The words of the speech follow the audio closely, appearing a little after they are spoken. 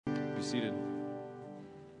be seated.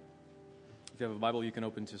 If you have a Bible, you can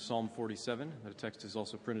open to Psalm 47. The text is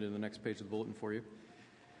also printed in the next page of the bulletin for you.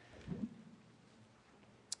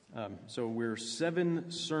 So we're 7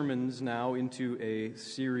 sermons now into a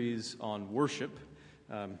series on worship.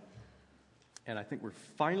 And I think we're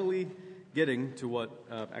finally getting to what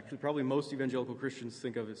actually probably most evangelical Christians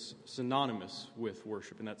think of as synonymous with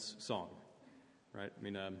worship, and that's song, right? I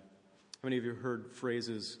mean, how many of you heard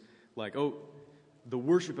phrases like, oh, the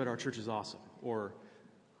worship at our church is awesome, or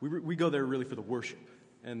we go there really for the worship,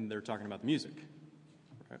 and they're talking about the music,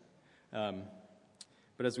 right?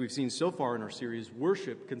 But as we've seen so far in our series,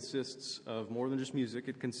 worship consists of more than just music.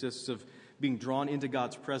 It consists of being drawn into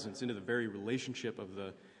God's presence, into the very relationship of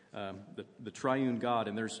the triune God.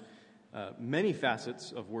 And there's many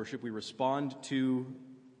facets of worship. We respond to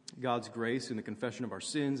God's grace in the confession of our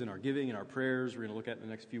sins and our giving and our prayers. We're going to look at in the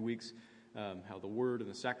next few weeks how the Word and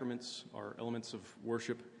the sacraments are elements of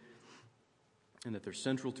worship and that they're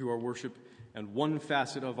central to our worship. And one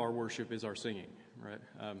facet of our worship is our singing, right?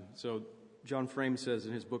 So John Frame says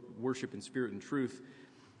in his book, Worship in Spirit and Truth,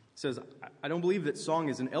 says, I don't believe that song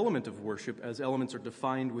is an element of worship as elements are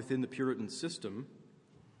defined within the Puritan system.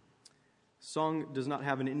 Song does not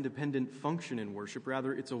have an independent function in worship.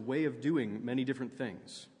 Rather, it's a way of doing many different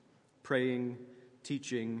things: praying,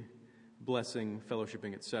 teaching, blessing,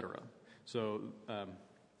 fellowshipping, etc. So you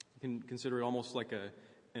can consider it almost like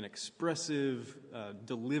an expressive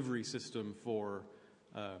delivery system for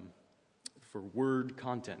word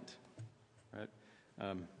content, right?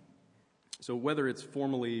 So whether it's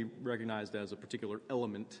formally recognized as a particular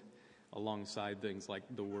element alongside things like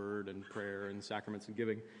the word and prayer and sacraments and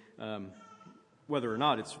giving, whether or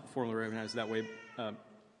not it's formally recognized that way,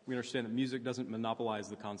 we understand that music doesn't monopolize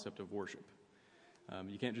the concept of worship.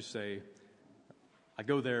 You can't just say, I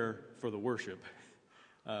go there for the worship,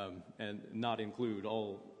 and not include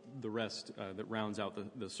all the rest that rounds out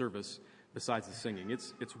the service besides the singing.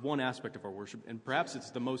 It's one aspect of our worship, and perhaps it's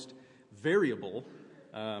the most variable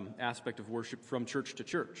aspect of worship from church to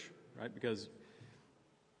church, right? Because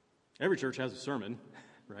every church has a sermon,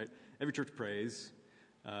 right? Every church prays.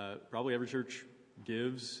 Probably every church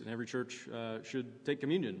gives, and every church should take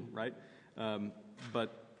communion, right?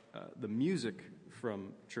 But the music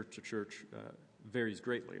from church to church varies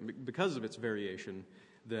greatly. And because of its variation,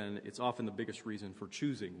 then it's often the biggest reason for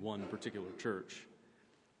choosing one particular church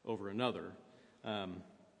over another.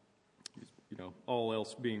 All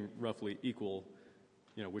else being roughly equal,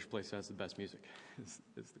 which place has the best music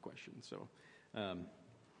is the question. So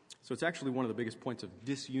it's actually one of the biggest points of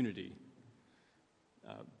disunity,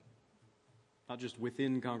 not just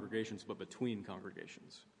within congregations, but between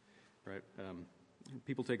congregations, right?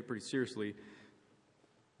 People take it pretty seriously.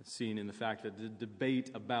 It's seen in the fact that the debate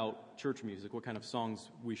about church music, what kind of songs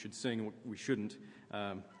we should sing and what we shouldn't,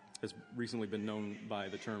 has recently been known by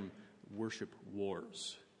the term worship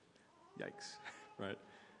wars. Yikes, right?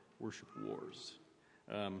 Worship wars.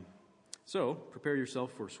 So prepare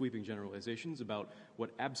yourself for sweeping generalizations about what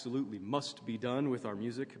absolutely must be done with our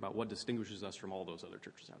music, about what distinguishes us from all those other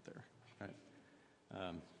churches out there, right?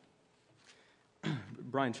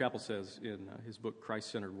 Brian Chappell says in his book,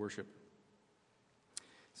 Christ-Centered Worship,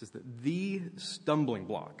 says that the stumbling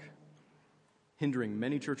block hindering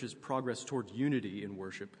many churches' progress toward unity in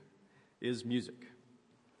worship is music.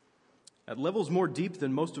 At levels more deep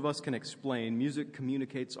than most of us can explain, music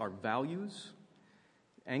communicates our values,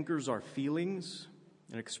 anchors our feelings,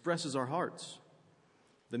 and expresses our hearts.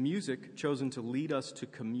 The music chosen to lead us to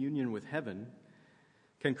communion with heaven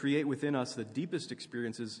can create within us the deepest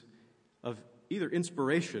experiences of either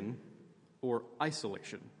inspiration or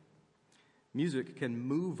isolation. Music can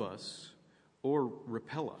move us or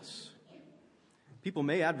repel us. People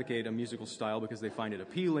may advocate a musical style because they find it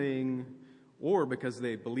appealing or because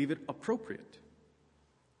they believe it appropriate.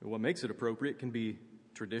 What makes it appropriate can be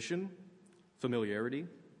tradition, familiarity,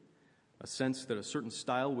 a sense that a certain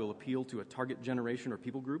style will appeal to a target generation or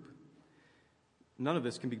people group. None of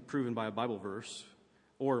this can be proven by a Bible verse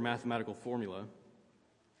or a mathematical formula.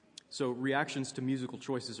 So reactions to musical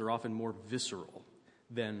choices are often more visceral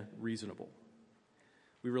than reasonable.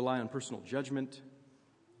 We rely on personal judgment,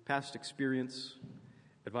 past experience,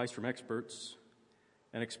 advice from experts,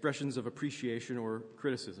 and expressions of appreciation or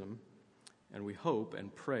criticism, and we hope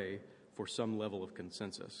and pray for some level of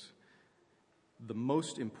consensus. The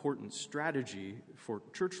most important strategy for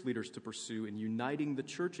church leaders to pursue in uniting the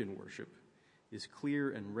church in worship is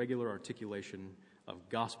clear and regular articulation of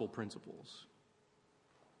gospel principles.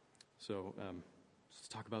 So let's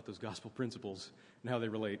talk about those gospel principles and how they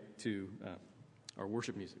relate to our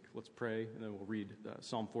worship music. Let's pray, and then we'll read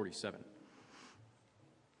Psalm 47.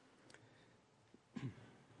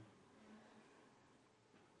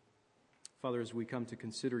 Father, as we come to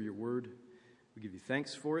consider your word, we give you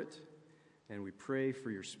thanks for it, and we pray for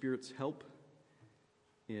your Spirit's help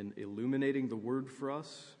in illuminating the word for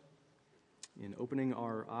us, in opening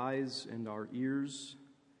our eyes and our ears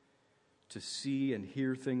to see and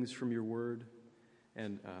hear things from your word.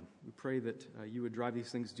 And we pray that you would drive these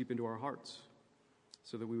things deep into our hearts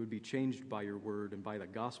so that we would be changed by your word and by the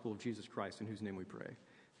gospel of Jesus Christ, in whose name we pray.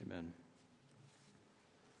 Amen.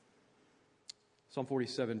 Psalm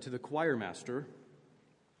 47, to the choir master,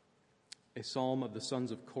 a psalm of the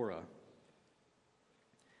sons of Korah.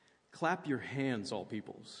 Clap your hands, all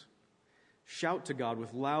peoples. Shout to God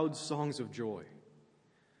with loud songs of joy.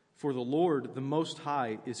 For the Lord, the Most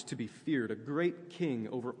High, is to be feared, a great king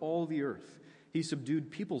over all the earth. He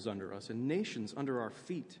subdued peoples under us and nations under our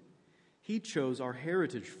feet. He chose our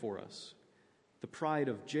heritage for us, the pride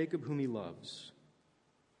of Jacob whom he loves.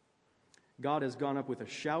 God has gone up with a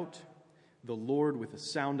shout, the Lord with the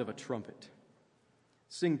sound of a trumpet.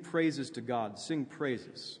 Sing praises to God, sing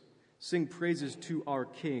praises. Sing praises to our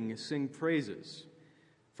King, sing praises.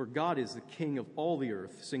 For God is the King of all the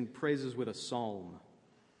earth, sing praises with a psalm.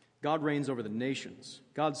 God reigns over the nations.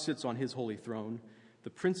 God sits on his holy throne. The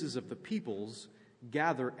princes of the peoples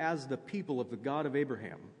gather as the people of the God of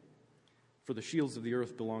Abraham. For the shields of the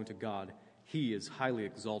earth belong to God. He is highly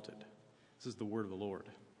exalted. This is the word of the Lord.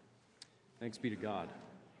 Thanks be to God.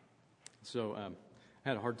 So I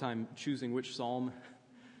had a hard time choosing which psalm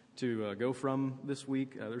to go from this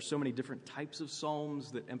week. There's so many different types of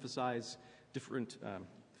psalms that emphasize different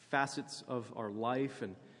facets of our life.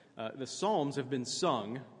 And the psalms have been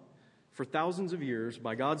sung for thousands of years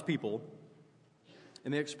by God's people,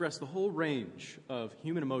 and they express the whole range of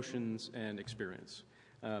human emotions and experience.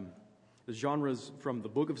 The genres from the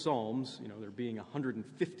book of Psalms, there being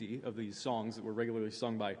 150 of these songs that were regularly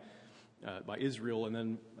sung by Israel and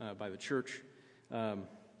then by the church.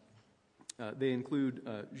 They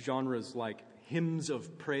include genres like hymns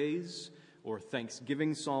of praise or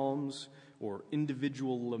thanksgiving psalms or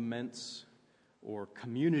individual laments or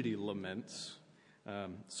community laments,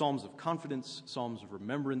 psalms of confidence, psalms of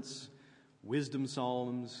remembrance, wisdom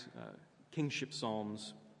psalms, kingship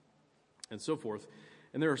psalms, and so forth.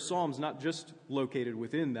 And there are psalms not just located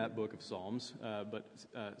within that book of Psalms, but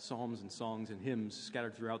psalms and songs and hymns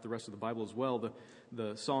scattered throughout the rest of the Bible as well.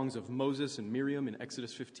 The songs of Moses and Miriam in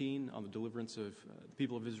Exodus 15 on the deliverance of the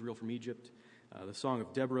people of Israel from Egypt. The song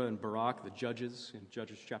of Deborah and Barak, the judges, in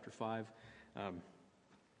Judges chapter 5.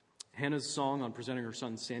 Hannah's song on presenting her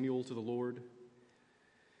son Samuel to the Lord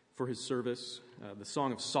for his service. The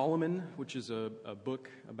Song of Solomon, which is a book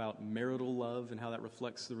about marital love and how that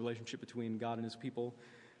reflects the relationship between God and his people.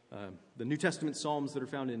 The New Testament psalms that are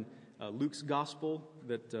found in Luke's gospel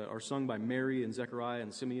that are sung by Mary and Zechariah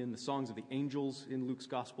and Simeon. The songs of the angels in Luke's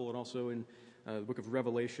gospel and also in the book of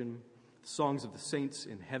Revelation. The songs of the saints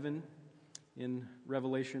in heaven in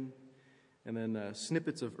Revelation. And then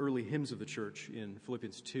snippets of early hymns of the church in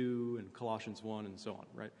Philippians 2 and Colossians 1 and so on,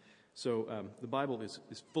 right? So the Bible is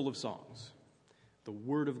full of songs. The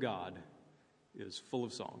Word of God is full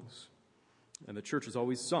of songs. And the church has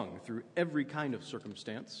always sung through every kind of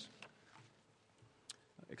circumstance,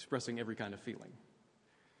 expressing every kind of feeling.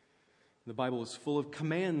 The Bible is full of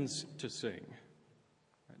commands to sing.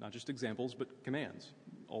 Right? Not just examples, but commands.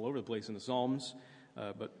 All over the place in the Psalms.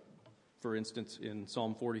 But for instance, in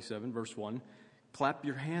Psalm 47, verse 1, clap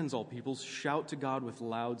your hands, all peoples, shout to God with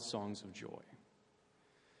loud songs of joy.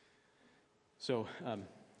 So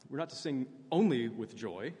we're not to sing only with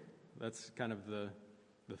joy. That's kind of the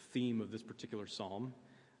theme of this particular psalm.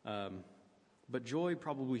 But joy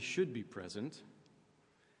probably should be present,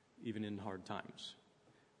 even in hard times.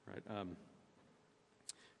 Right?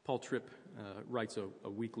 Paul Tripp writes a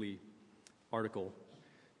weekly article,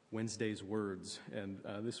 Wednesday's Words, and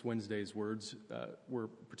this Wednesday's words were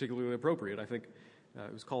particularly appropriate. I think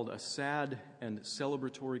it was called A Sad and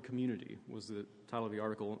Celebratory Community was the title of the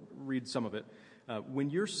article. Read some of it. When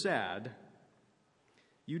you're sad,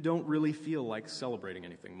 you don't really feel like celebrating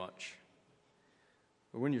anything much.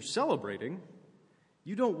 But when you're celebrating,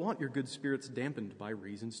 you don't want your good spirits dampened by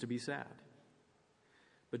reasons to be sad.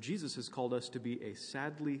 But Jesus has called us to be a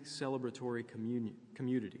sadly celebratory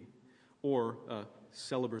community, or a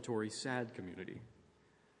celebratory sad community.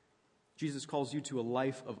 Jesus calls you to a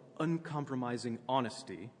life of uncompromising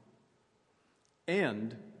honesty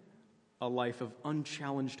and a life of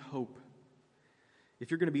unchallenged hope.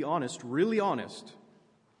 If you're going to be honest, really honest,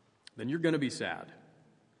 then you're going to be sad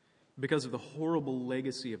because of the horrible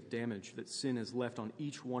legacy of damage that sin has left on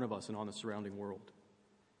each one of us and on the surrounding world.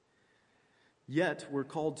 Yet, we're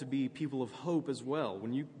called to be people of hope as well.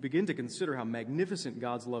 When you begin to consider how magnificent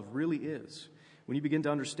God's love really is, when you begin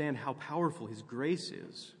to understand how powerful His grace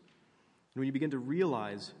is, and when you begin to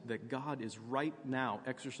realize that God is right now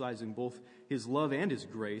exercising both His love and His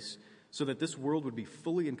grace so that this world would be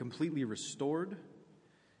fully and completely restored,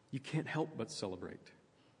 you can't help but celebrate.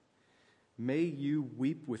 May you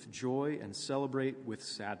weep with joy and celebrate with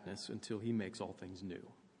sadness until He makes all things new.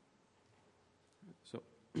 So,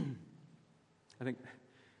 I think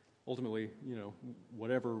ultimately,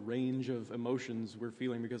 whatever range of emotions we're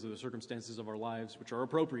feeling because of the circumstances of our lives, which are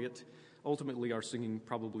appropriate, ultimately our singing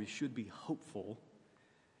probably should be hopeful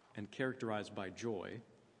and characterized by joy.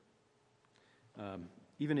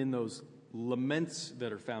 Even in those laments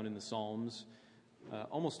that are found in the Psalms,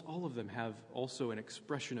 almost all of them have also an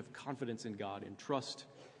expression of confidence in God and trust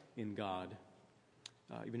in God,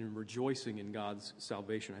 even in rejoicing in God's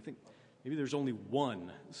salvation. I think maybe there's only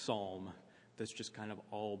one psalm that's just kind of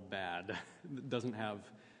all bad. It doesn't have,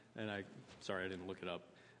 sorry I didn't look it up,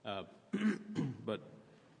 but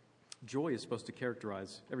joy is supposed to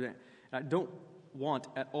characterize everything. I don't want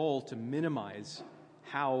at all to minimize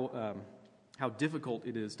how difficult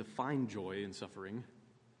it is to find joy in suffering.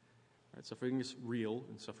 Right? Suffering is real,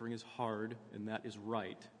 and suffering is hard, and that is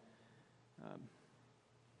right.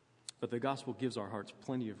 But the gospel gives our hearts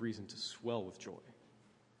plenty of reason to swell with joy.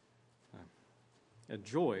 And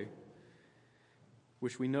joy,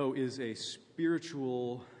 which we know is a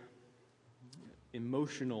spiritual,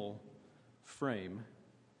 emotional frame,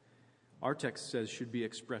 our text says should be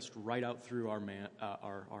expressed right out through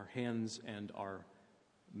our hands and our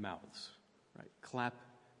mouths. Right? Clap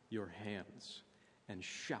your hands and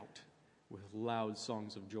shout with loud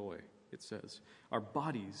songs of joy, it says. Our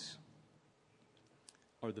bodies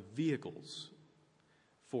are the vehicles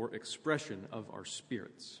for expression of our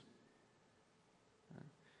spirits.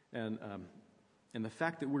 And the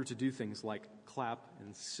fact that we're to do things like clap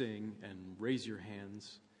and sing and raise your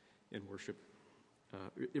hands in worship,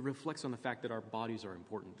 it reflects on the fact that our bodies are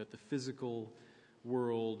important, that the physical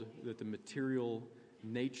world, that the material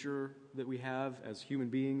nature that we have as human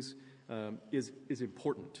beings is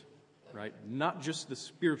important, right? Not just the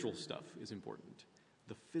spiritual stuff is important.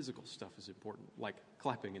 The physical stuff is important, like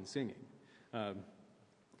clapping and singing.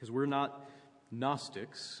 Because we're not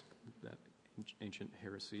Gnostics, that ancient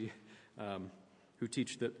heresy, who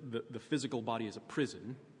teach that the physical body is a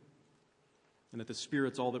prison, and that the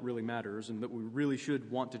spirit's all that really matters, and that we really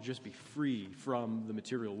should want to just be free from the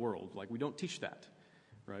material world. Like, we don't teach that,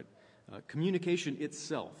 right? Communication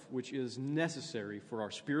itself, which is necessary for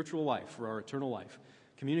our spiritual life, for our eternal life.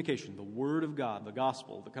 Communication, the Word of God, the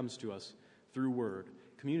gospel that comes to us through Word.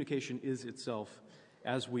 Communication is itself,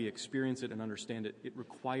 as we experience it and understand it, it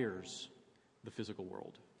requires the physical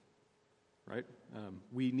world, right?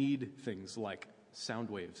 We need things like sound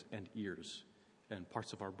waves and ears and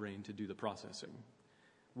parts of our brain to do the processing.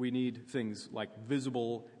 We need things like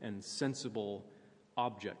visible and sensible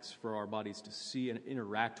objects for our bodies to see and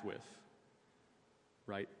interact with,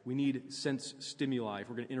 right? We need sense stimuli if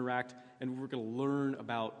we're going to interact and we're going to learn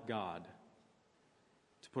about God,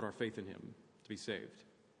 to put our faith in Him, to be saved,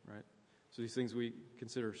 right? So these things we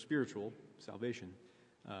consider spiritual, salvation,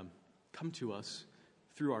 come to us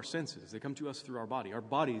through our senses. They come to us through our body. Our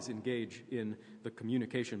bodies engage in the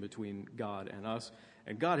communication between God and us.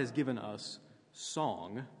 And God has given us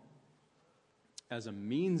song as a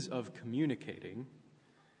means of communicating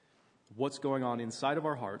what's going on inside of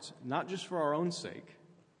our hearts, not just for our own sake,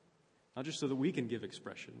 not just so that we can give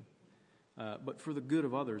expression, but for the good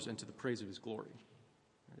of others and to the praise of His glory.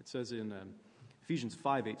 It says in Ephesians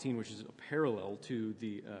 5:18, which is a parallel to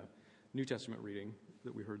the New Testament reading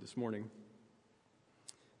that we heard this morning.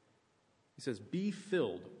 He says, be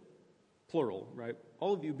filled, plural, right?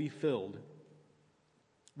 All of you be filled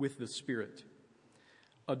with the Spirit,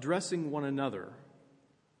 addressing one another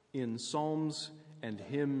in psalms and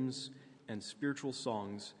hymns and spiritual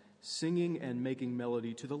songs, singing and making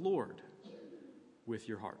melody to the Lord with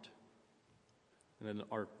your heart. And then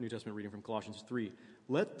our New Testament reading from Colossians 3,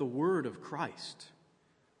 let the word of Christ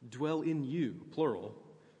dwell in you, plural,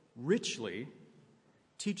 richly,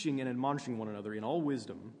 teaching and admonishing one another in all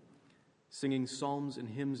wisdom, singing psalms and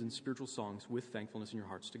hymns and spiritual songs with thankfulness in your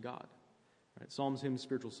hearts to God. Right? Psalms, hymns,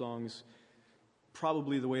 spiritual songs,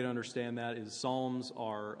 probably the way to understand that is psalms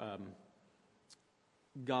are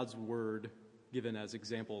God's word given as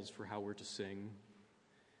examples for how we're to sing.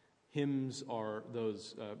 Hymns are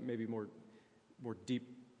those maybe more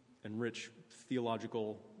deep and rich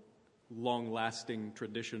theological, long-lasting,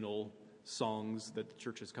 traditional songs that the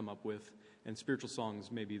church has come up with. And spiritual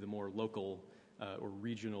songs may be the more local or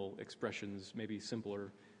regional expressions, maybe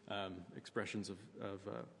simpler expressions of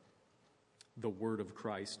the word of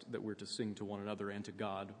Christ that we're to sing to one another and to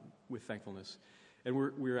God with thankfulness. And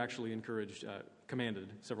we're actually encouraged, commanded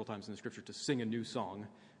several times in the Scripture to sing a new song,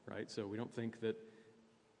 right? So we don't think that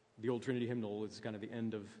the old Trinity hymnal is kind of the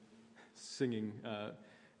end of singing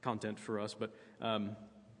content for us, but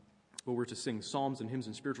we're to sing psalms and hymns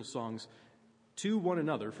and spiritual songs to one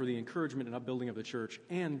another for the encouragement and upbuilding of the church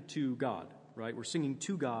and to God, right? We're singing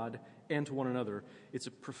to God and to one another. It's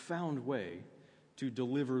a profound way to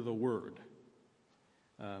deliver the word,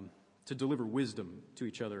 to deliver wisdom to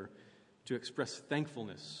each other, to express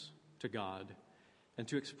thankfulness to God, and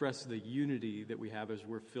to express the unity that we have as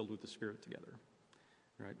we're filled with the Spirit together,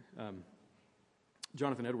 right?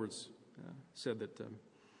 Jonathan Edwards said that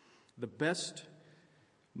the best,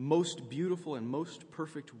 most beautiful, and most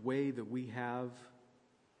perfect way that we have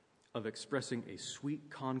of expressing a sweet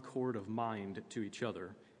concord of mind to each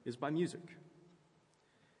other is by music.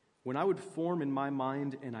 When I would form in my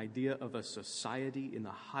mind an idea of a society in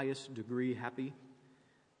the highest degree happy,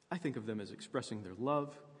 I think of them as expressing their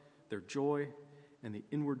love, their joy, and the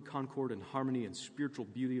inward concord and harmony and spiritual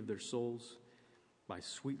beauty of their souls by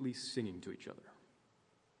sweetly singing to each other.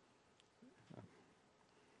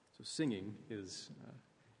 So singing is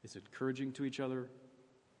encouraging to each other.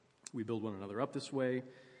 We build one another up this way.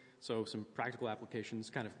 So some practical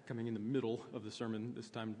applications, kind of coming in the middle of the sermon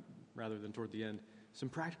this time rather than toward the end. Some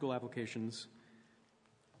practical applications.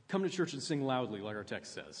 Come to church and sing loudly, like our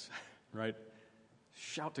text says, right?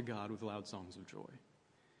 Shout to God with loud songs of joy.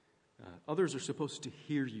 Others are supposed to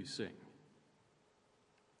hear you sing.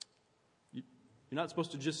 You're not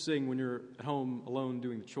supposed to just sing when you're at home alone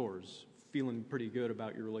doing the chores, feeling pretty good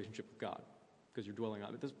about your relationship with God because you're dwelling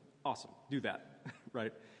on it. That's awesome. Do that,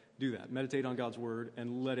 right? Do that. Meditate on God's word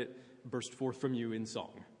and let it burst forth from you in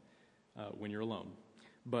song when you're alone.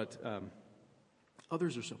 But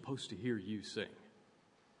others are supposed to hear you sing.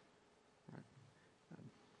 Right?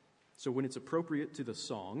 So when it's appropriate to the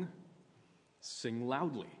song, sing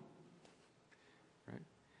loudly. Right?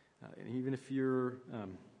 And even if you're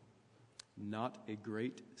not a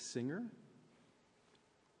great singer,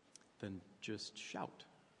 then just shout.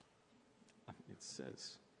 It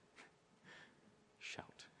says,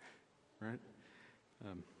 shout, right?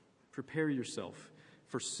 Prepare yourself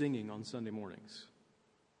for singing on Sunday mornings.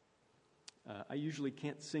 I usually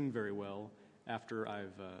can't sing very well after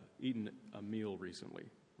I've eaten a meal recently,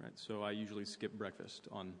 right? So I usually skip breakfast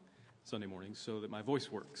on Sunday mornings so that my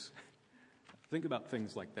voice works. Think about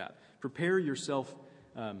things like that. Prepare yourself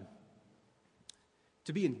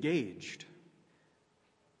to be engaged,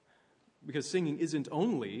 because singing isn't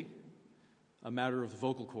only a matter of the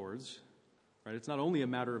vocal cords, right? It's not only a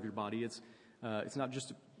matter of your body. It's not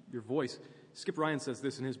just your voice. Skip Ryan says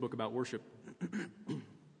this in his book about worship.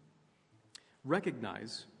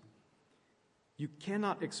 Recognize you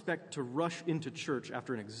cannot expect to rush into church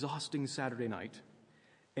after an exhausting Saturday night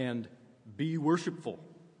and be worshipful.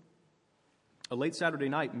 A late Saturday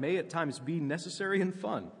night may at times be necessary and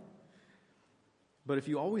fun. But if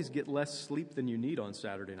you always get less sleep than you need on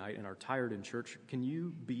Saturday night and are tired in church, can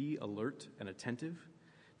you be alert and attentive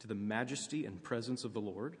to the majesty and presence of the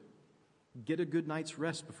Lord? Get a good night's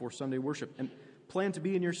rest before Sunday worship and plan to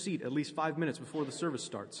be in your seat at least 5 minutes before the service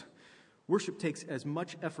starts. Worship takes as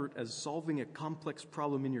much effort as solving a complex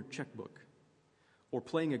problem in your checkbook or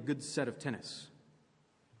playing a good set of tennis.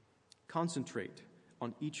 Concentrate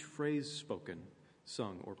on each phrase spoken,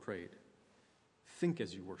 sung, or prayed. Think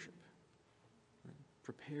as you worship.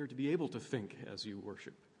 Prepare to be able to think as you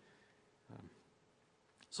worship.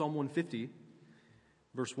 Psalm 150,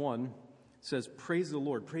 verse 1, says, praise the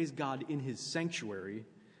Lord, praise God in his sanctuary,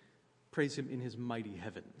 praise him in his mighty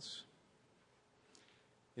heavens.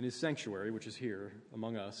 In his sanctuary, which is here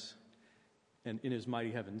among us, and in his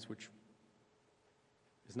mighty heavens, which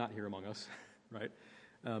is not here among us, right?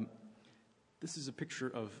 This is a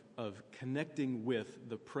picture of connecting with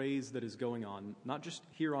the praise that is going on, not just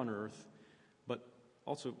here on earth, but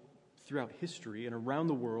also throughout history and around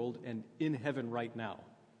the world and in heaven right now,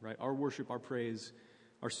 right? Our worship, our praise,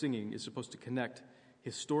 our singing is supposed to connect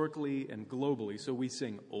historically and globally. So we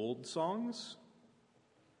sing old songs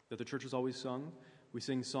that the church has always sung. We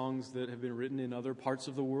sing songs that have been written in other parts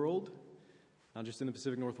of the world, not just in the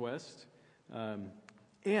Pacific Northwest.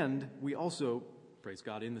 And we also, praise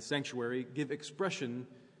God, in the sanctuary, give expression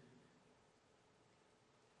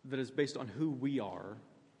that is based on who we are,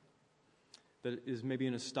 that is maybe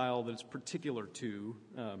in a style that is particular to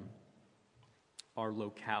our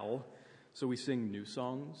locale. So we sing new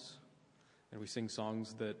songs, and we sing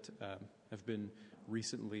songs that have been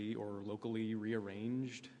recently or locally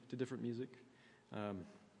rearranged to different music.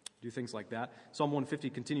 Do things like that. Psalm 150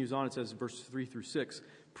 continues on. It says, verse 3 through 6,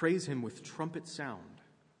 praise him with trumpet sound.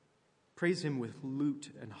 Praise him with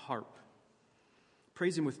lute and harp.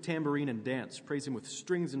 Praise him with tambourine and dance. Praise him with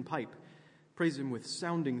strings and pipe. Praise him with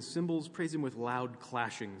sounding cymbals. Praise him with loud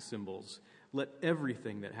clashing cymbals. Let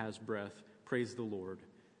everything that has breath praise the Lord.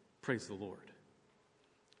 Praise the Lord.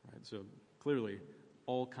 All right, so clearly,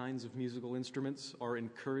 all kinds of musical instruments are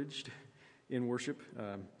encouraged in worship,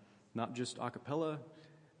 not just a cappella,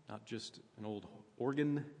 not just an old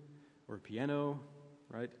organ or a piano,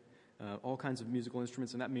 right? All kinds of musical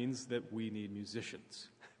instruments, and that means that we need musicians,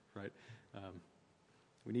 right?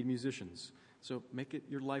 We need musicians. So make it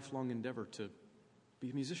your lifelong endeavor to be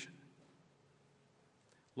a musician.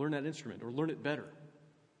 Learn that instrument, or learn it better,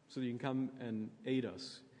 so that you can come and aid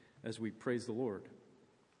us as we praise the Lord.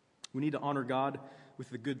 We need to honor God with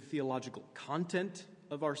the good theological content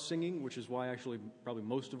of our singing, which is why actually probably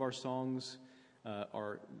most of our songs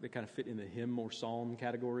they kind of fit in the hymn or psalm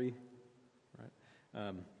category,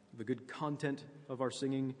 right? The good content of our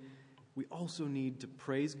singing. We also need to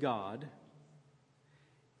praise God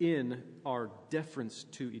in our deference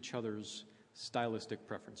to each other's stylistic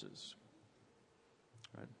preferences.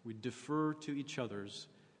 Right? We defer to each other's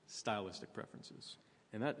stylistic preferences.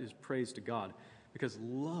 And that is praise to God, because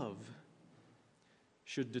love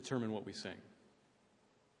should determine what we sing.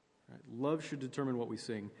 Right? Love should determine what we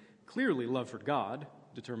sing. Clearly, love for God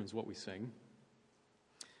determines what we sing.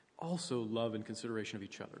 Also, love and consideration of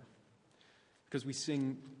each other, because we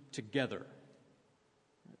sing together.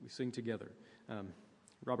 Right? We sing together.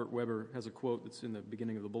 Robert Weber has a quote that's in the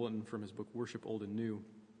beginning of the bulletin from his book, Worship Old and New.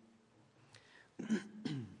 It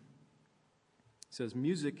says,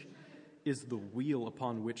 music is the wheel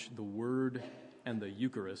upon which the Word and the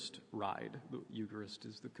Eucharist ride. The Eucharist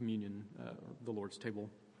is the communion, the Lord's table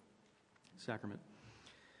sacrament.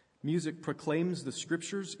 Music proclaims the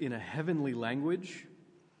Scriptures in a heavenly language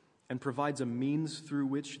and provides a means through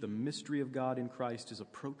which the mystery of God in Christ is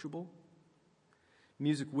approachable.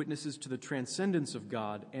 Music witnesses to the transcendence of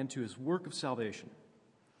God and to his work of salvation.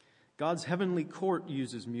 God's heavenly court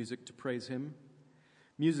uses music to praise him.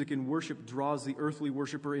 Music in worship draws the earthly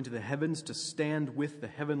worshiper into the heavens to stand with the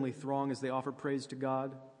heavenly throng as they offer praise to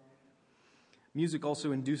God. Music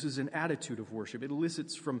also induces an attitude of worship. It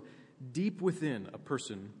elicits from deep within a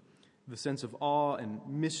person the sense of awe and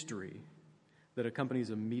mystery that accompanies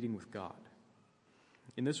a meeting with God.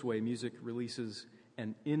 In this way, music releases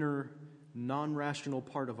an inner, non-rational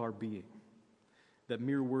part of our being that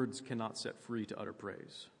mere words cannot set free to utter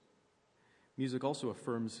praise. Music also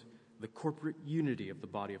affirms the corporate unity of the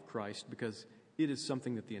body of Christ, because it is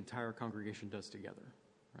something that the entire congregation does together,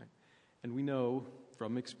 right? And we know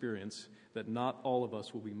from experience that not all of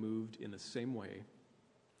us will be moved in the same way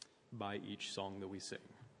by each song that we sing,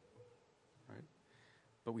 right?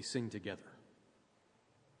 But we sing together.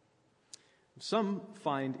 Some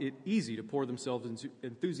find it easy to pour themselves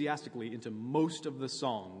enthusiastically into most of the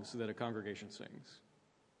songs that a congregation sings.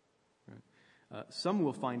 Right? Some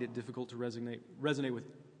will find it difficult to resonate with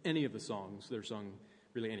any of the songs that are sung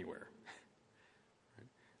really anywhere.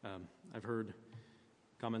 Right? I've heard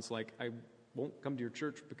comments like, I won't come to your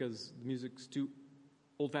church because the music's too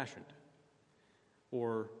old-fashioned.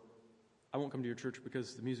 Or, I won't come to your church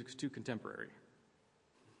because the music's too contemporary.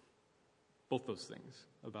 Both those things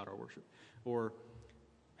about our worship. Or,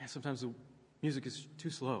 man, sometimes the music is too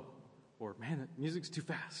slow. Or, man, the music's too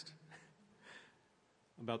fast.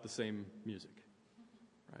 About the same music,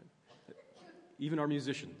 right? Even our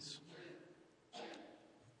musicians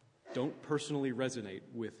don't personally resonate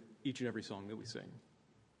with each and every song that we sing.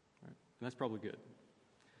 Right? And that's probably good.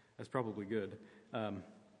 That's probably good.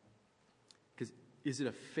 Because is it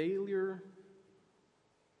a failure?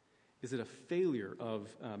 Is it a failure of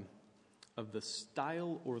the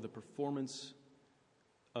style or the performance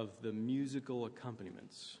of the musical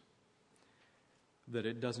accompaniments that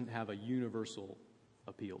it doesn't have a universal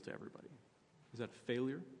appeal to everybody? Is that a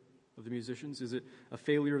failure of the musicians? Is it a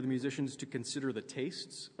failure of the musicians to consider the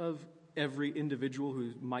tastes of every individual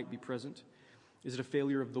who might be present? Is it a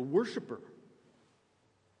failure of the worshiper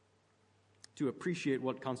to appreciate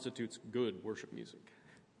what constitutes good worship music?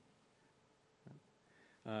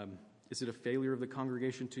 Is it a failure of the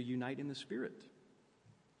congregation to unite in the Spirit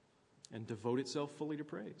and devote itself fully to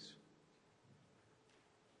praise?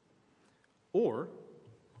 Or,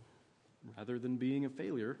 rather than being a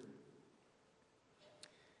failure,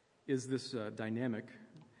 is this dynamic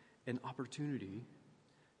an opportunity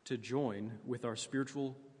to join with our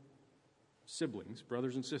spiritual siblings,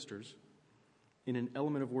 brothers and sisters, in an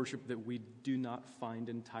element of worship that we do not find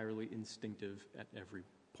entirely instinctive at every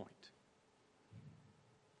point?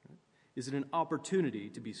 Is it an opportunity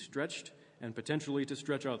to be stretched and potentially to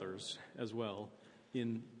stretch others as well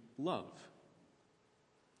in love?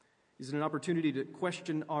 Is it an opportunity to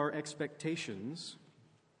question our expectations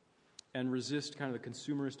and resist kind of the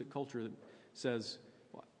consumeristic culture that says,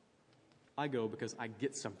 well, I go because I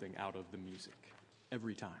get something out of the music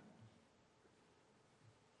every time?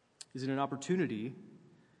 Is it an opportunity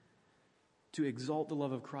to exalt the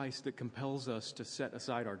love of Christ that compels us to set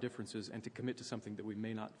aside our differences and to commit to something that we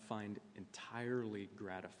may not find entirely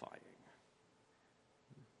gratifying?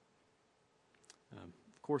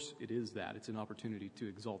 Of course, it is that. It's an opportunity to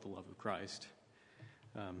exalt the love of Christ.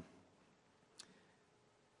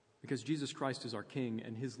 Because Jesus Christ is our King,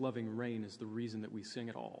 and his loving reign is the reason that we sing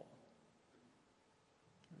at all.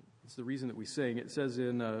 It's the reason that we sing. It says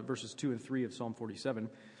in verses 2 and 3 of Psalm 47,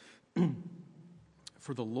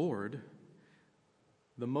 "For the Lord,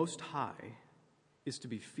 the Most High, is to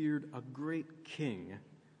be feared, a great King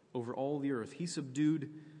over all the earth. He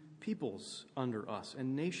subdued peoples under us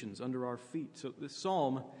and nations under our feet." So this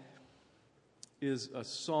psalm is a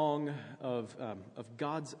song of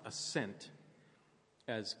God's ascent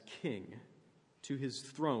as King to his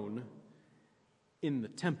throne in the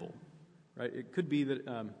temple. Right? It could be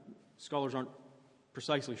that scholars aren't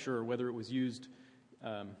precisely sure whether it was used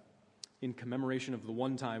in commemoration of the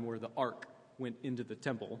one time where the ark went into the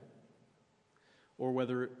temple, or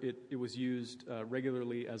whether it was used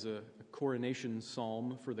regularly as a coronation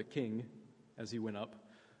psalm for the king as he went up.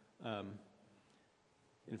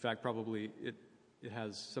 In fact, probably it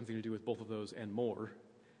has something to do with both of those and more,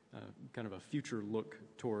 kind of a future look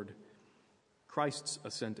toward Christ's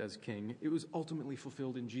ascent as king. It was ultimately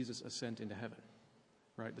fulfilled in Jesus' ascent into heaven.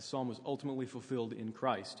 Right? The psalm was ultimately fulfilled in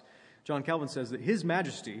Christ. John Calvin says that his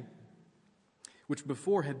majesty, which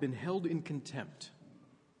before had been held in contempt,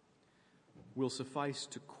 will suffice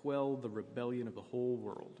to quell the rebellion of the whole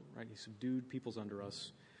world. Right? He subdued peoples under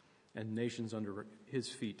us and nations under his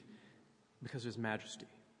feet because of his majesty.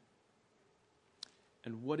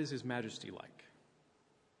 And what is his majesty like?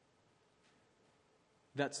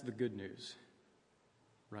 That's the good news.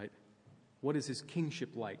 Right? What is his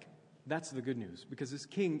kingship like? That's the good news, because this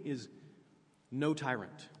king is no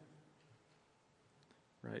tyrant.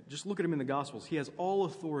 Right? Just look at him in the Gospels. He has all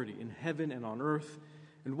authority in heaven and on earth.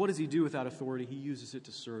 And what does he do with that authority? He uses it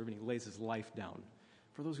to serve, and he lays his life down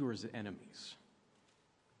for those who are his enemies.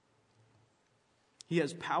 He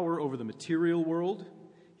has power over the material world.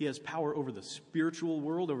 He has power over the spiritual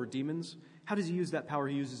world, over demons. How does he use that power?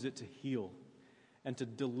 He uses it to heal and to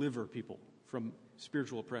deliver people from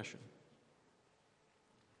spiritual oppression.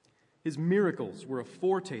 His miracles were a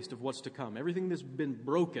foretaste of what's to come. Everything that's been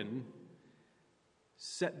broken,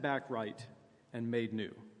 set back right, and made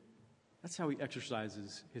new. That's how he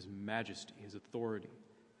exercises his majesty, his authority,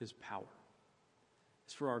 his power.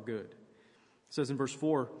 It's for our good. It says in verse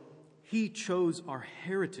 4, "He chose our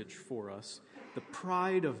heritage for us, the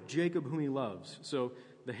pride of Jacob whom he loves." So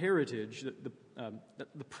the heritage,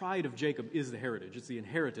 the pride of Jacob is the heritage. It's the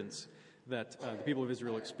inheritance that the people of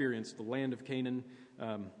Israel experienced, the land of Canaan.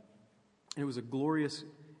 And it was a glorious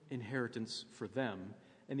inheritance for them,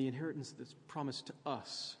 and the inheritance that's promised to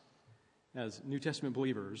us as New Testament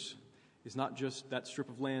believers is not just that strip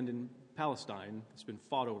of land in Palestine that's been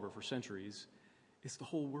fought over for centuries. It's the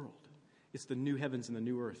whole world. It's the new heavens and the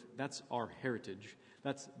new earth. That's our heritage.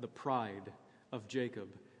 That's the pride of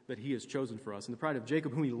Jacob that he has chosen for us. And the pride of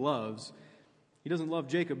Jacob whom he loves, he doesn't love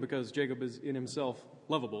Jacob because Jacob is in himself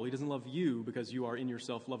lovable. He doesn't love you because you are in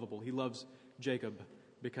yourself lovable. He loves Jacob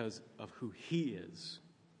because of who he is,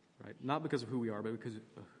 right? Not because of who we are, but because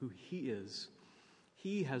of who he is.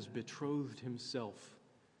 He has betrothed himself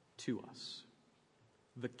to us.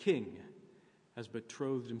 The king has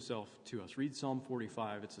betrothed himself to us. Read Psalm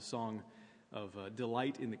 45. It's a song of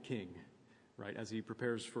delight in the king, right, as he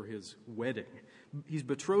prepares for his wedding. He's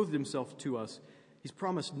betrothed himself to us. He's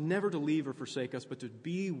promised never to leave or forsake us, but to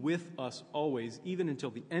be with us always, even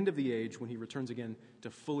until the end of the age when he returns again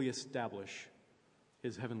to fully establish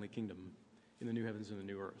his heavenly kingdom in the new heavens and the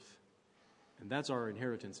new earth. And that's our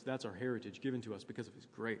inheritance. That's our heritage given to us because of his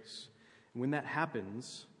grace. And when that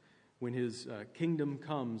happens, when his kingdom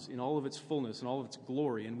comes in all of its fullness and all of its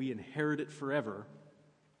glory, and we inherit it forever,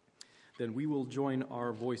 then we will join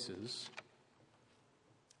our voices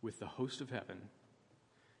with the host of heaven.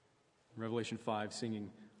 Revelation 5,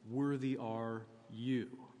 singing, "Worthy are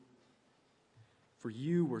you. For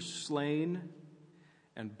you were slain,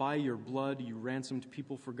 and by your blood you ransomed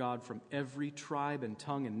people for God from every tribe and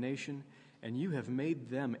tongue and nation, and you have made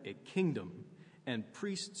them a kingdom and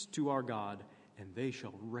priests to our God, and they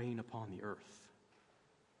shall reign upon the earth."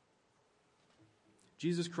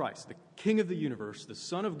 Jesus Christ, the King of the universe, the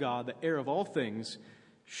Son of God, the heir of all things,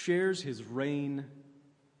 shares his reign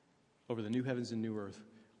over the new heavens and new earth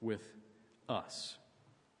with us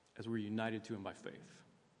as we're united to him by faith.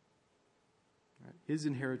 Right? His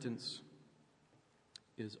inheritance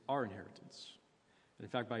is our inheritance. And in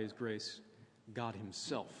fact, by his grace, God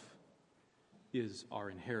himself is our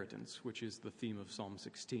inheritance, which is the theme of Psalm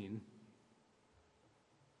 16.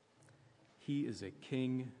 He is a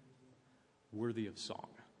king worthy of song.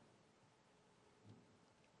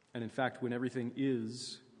 And in fact, when everything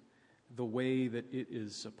is the way that it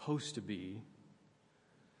is supposed to be,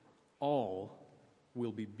 all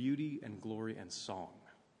will be beauty and glory and song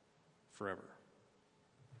forever.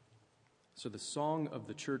 So the song of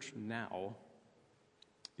the church now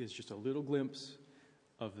is just a little glimpse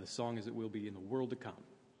of the song as it will be in the world to come.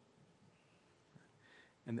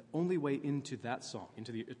 And the only way into that song,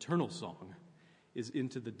 into the eternal song, is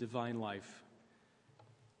into the divine life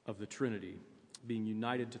of the Trinity, being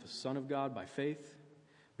united to the Son of God by faith,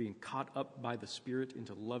 being caught up by the Spirit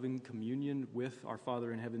into loving communion with our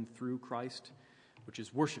Father in heaven through Christ, which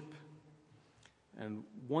is worship. And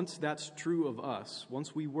once that's true of us,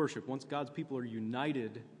 once we worship, once God's people are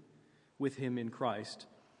united with him in Christ,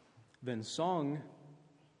 then song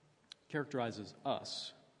characterizes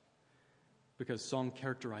us because song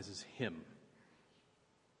characterizes him.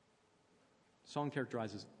 Song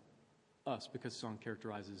characterizes us because song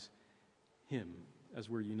characterizes him as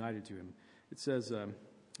we're united to him. It says in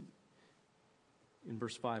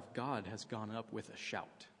verse 5, God has gone up with a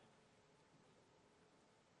shout.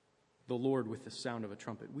 The Lord with the sound of a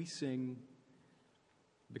trumpet. We sing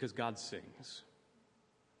because God sings.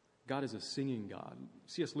 God is a singing God.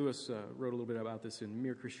 C.S. Lewis wrote a little bit about this in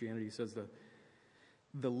Mere Christianity. He says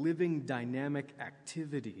the living dynamic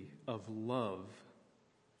activity of love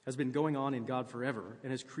has been going on in God forever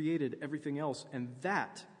and has created everything else. And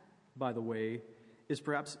that, by the way, is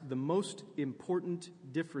perhaps the most important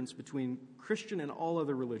difference between Christian and all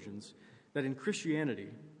other religions, that in Christianity,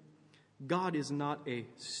 God is not a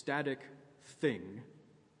static thing,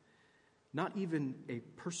 not even a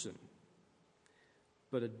person,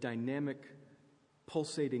 but a dynamic,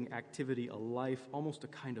 pulsating activity, a life, almost a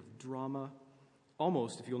kind of drama,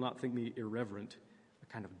 almost, if you'll not think me irreverent, a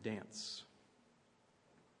kind of dance.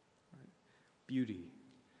 Right? Beauty,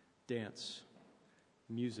 dance,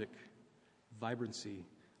 music, vibrancy,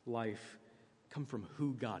 life come from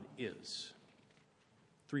who God is.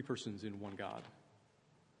 Three persons in one God.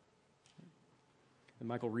 And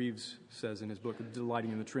Michael Reeves says in his book,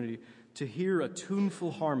 Delighting in the Trinity, to hear a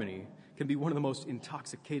tuneful harmony can be one of the most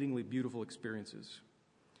intoxicatingly beautiful experiences.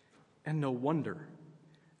 And no wonder,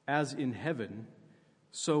 as in heaven,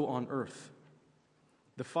 so on earth.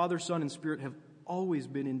 The Father, Son, and Spirit have always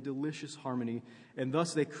been in delicious harmony, and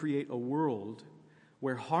thus they create a world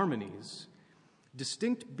where harmonies,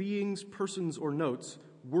 distinct beings, persons, or notes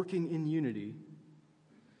working in unity,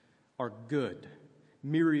 are good,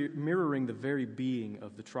 mirroring the very being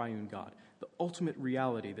of the triune God. The ultimate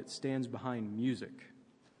reality that stands behind music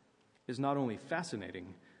is not only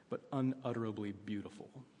fascinating, but unutterably beautiful.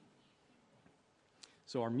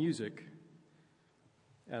 So our music,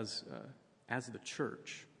 as the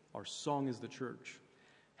church, our song as the church,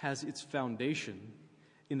 has its foundation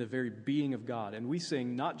in the very being of God. And we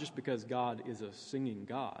sing not just because God is a singing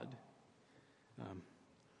God,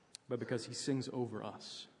 but because he sings over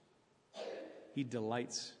us. He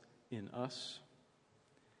delights in us.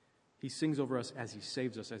 He sings over us as he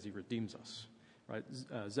saves us, as he redeems us. Right?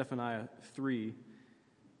 Zephaniah 3,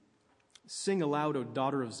 sing aloud, O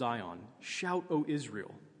daughter of Zion. Shout, O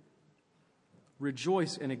Israel.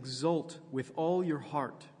 Rejoice and exult with all your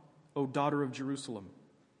heart, O daughter of Jerusalem.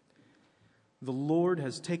 The Lord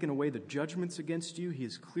has taken away the judgments against you. He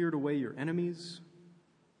has cleared away your enemies.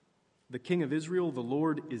 The King of Israel, the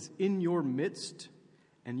Lord, is in your midst,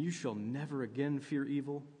 and you shall never again fear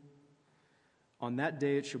evil. On that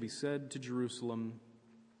day it shall be said to Jerusalem,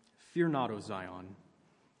 fear not, O Zion.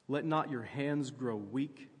 Let not your hands grow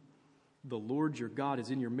weak. The Lord your God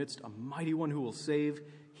is in your midst, a mighty one who will save.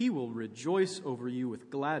 He will rejoice over you with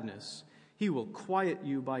gladness. He will quiet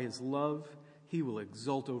you by his love. He will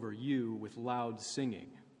exult over you with loud singing.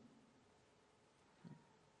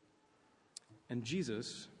 And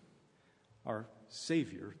Jesus, our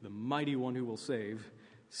Savior, the mighty one who will save,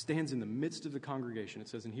 stands in the midst of the congregation. It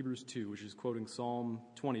says in Hebrews 2, which is quoting Psalm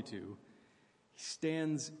 22, he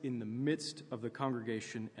stands in the midst of the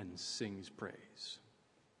congregation and sings praise.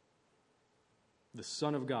 The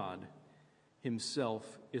Son of God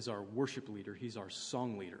himself is our worship leader. He's our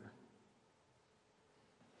song leader.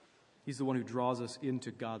 He's the one who draws us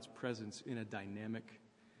into God's presence in a dynamic,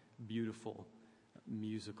 beautiful,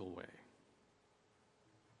 musical way.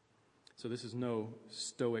 So this is no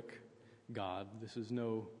stoic God. This is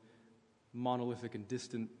no monolithic and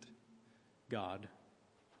distant God.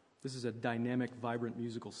 This is a dynamic, vibrant,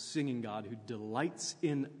 musical, singing God who delights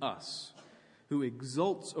in us, who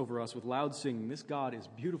exults over us with loud singing. This God is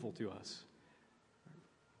beautiful to us.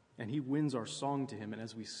 And he wins our song to him. And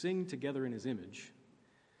as we sing together in his image,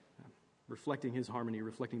 reflecting his harmony,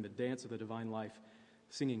 reflecting the dance of the divine life,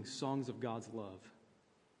 singing songs of God's love,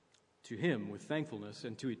 to him with thankfulness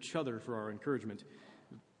and to each other for our encouragement,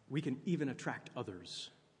 we can even attract others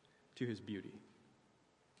to his beauty.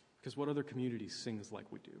 Because what other community sings like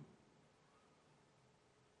we do?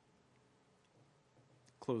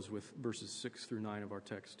 Close with verses 6 through 9 of our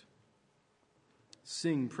text.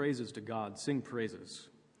 Sing praises to God, sing praises.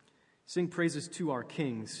 Sing praises to our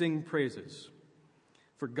King, sing praises.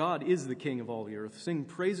 For God is the King of all the earth. Sing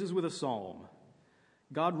praises with a psalm.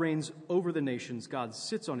 God reigns over the nations. God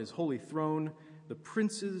sits on his holy throne. The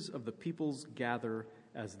princes of the peoples gather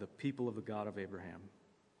as the people of the God of Abraham.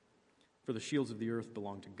 For the shields of the earth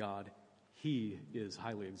belong to God. He is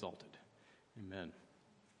highly exalted. Amen.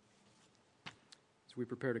 As we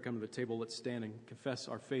prepare to come to the table, let's stand and confess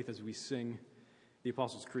our faith as we sing the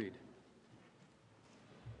Apostles' Creed.